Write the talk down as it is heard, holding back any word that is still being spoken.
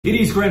It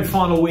is grand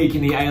final week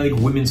in the A-League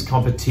women's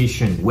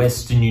competition.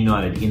 Western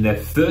United in their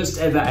first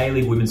ever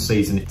A-League women's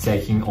season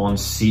taking on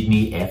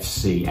Sydney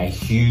FC. A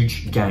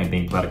huge game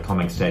being played at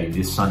CommBank Stadium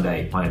this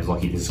Sunday. My name is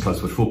Lockie, this is Close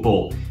Foot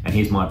Football, and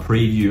here's my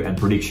preview and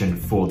prediction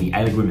for the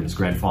A-League women's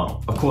grand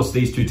final. Of course,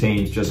 these two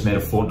teams just met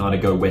a fortnight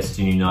ago.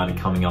 Western United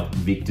coming up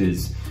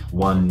victors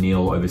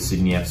 1-0 over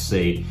Sydney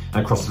FC.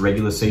 And across the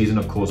regular season,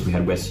 of course, we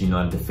had Western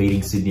United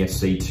defeating Sydney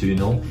FC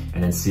 2-0,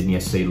 and then Sydney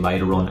FC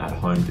later on at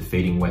home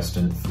defeating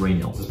Western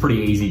 3-0. So it's pretty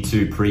easy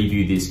to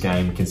preview this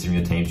game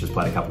considering the teams just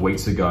played a couple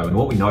weeks ago. And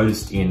what we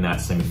noticed in that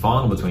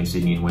semi-final between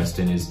Sydney and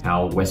Western is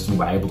how Western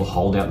were able to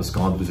hold out the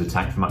Sky Blues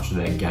attack for much of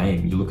their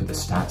game. You look at the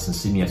stats and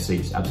Sydney FC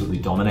just absolutely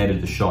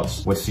dominated the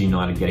shots. Western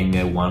United getting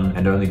their one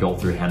and only goal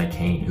through Hannah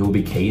Keane, who will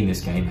be key in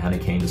this game. Hannah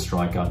Keane, the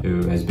striker,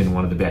 who has been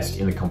one of the best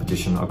in the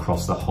competition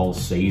across the whole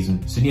season.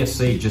 Sydney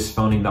FC just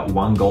finding that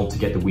one goal to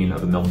get the win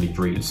over Melbourne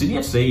Victory. Sydney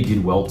FC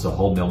did well to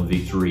hold Melbourne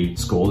Victory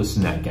scoreless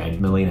in that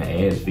game. Melina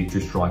Ayres, Victory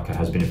striker,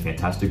 has been in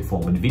fantastic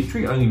form, and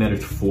Victory only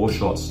managed 4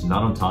 shots,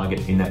 none on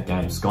target in that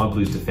game. Sky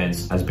Blues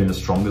defense has been the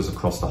strongest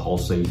across the whole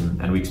season,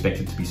 and we expect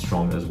it to be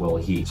strong as well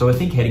here. So I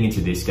think heading into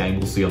this game,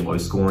 we'll see a low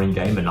scoring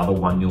game, another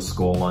 1-0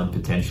 scoreline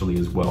potentially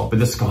as well. But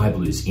the Sky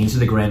Blues into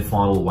the grand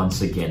final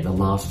once again, the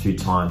last 2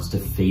 times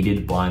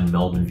defeated by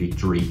Melbourne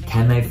Victory.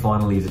 Can they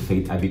finally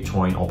defeat a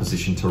Victorian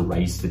opposition to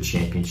raise the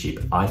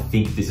championship? I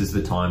think this is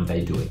the time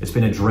they do it. It's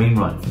been a dream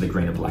run for the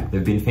Green and Black.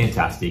 They've been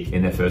fantastic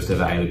in their first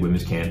ever A-League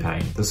women's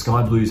campaign. The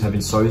Sky Blues have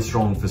been so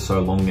strong for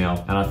so long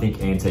now, and I think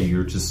Ante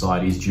Juric's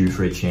side is due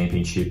for a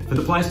championship. For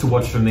the players to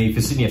watch for me, for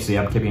Sydney FC,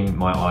 I'm keeping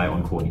my eye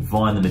on Courtney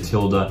Vine. The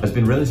Matilda has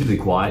been relatively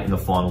quiet in the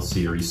final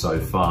series so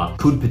far.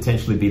 Could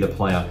potentially be the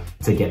player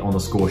to get on the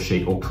score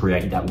sheet or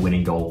create that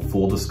winning goal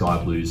for the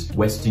Sky Blues.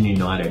 Western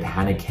United,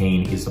 Hannah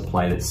Keane is the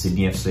player that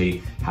Sydney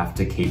FC have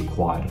to keep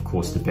quiet. Of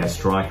course, the best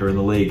striker in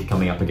the league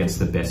coming up against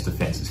the best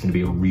defense. It's going to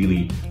be a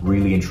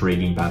really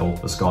intriguing battle.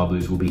 The Sky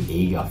Blues will be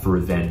eager for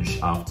revenge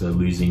after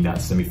losing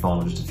that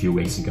semi-final just a few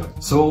weeks ago.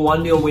 So a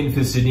 1-0 win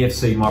for Sydney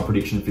FC, my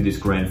prediction for this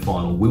grand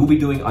final. We'll be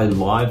doing a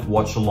live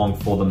watch along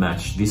for the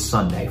match this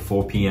Sunday,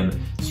 4 PM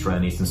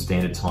Australian Eastern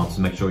Standard Time.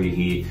 So make sure you're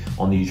here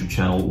on the YouTube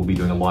channel. We'll be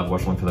doing a live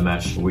watch along for the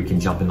match, where we can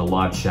jump in the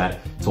live chat,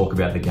 talk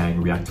about the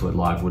game, react to it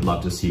live. Would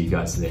love to see you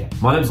guys there.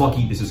 My name's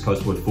Lockie, this is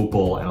Coast Foot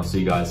Football, and I'll see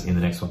you guys in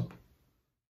the next one.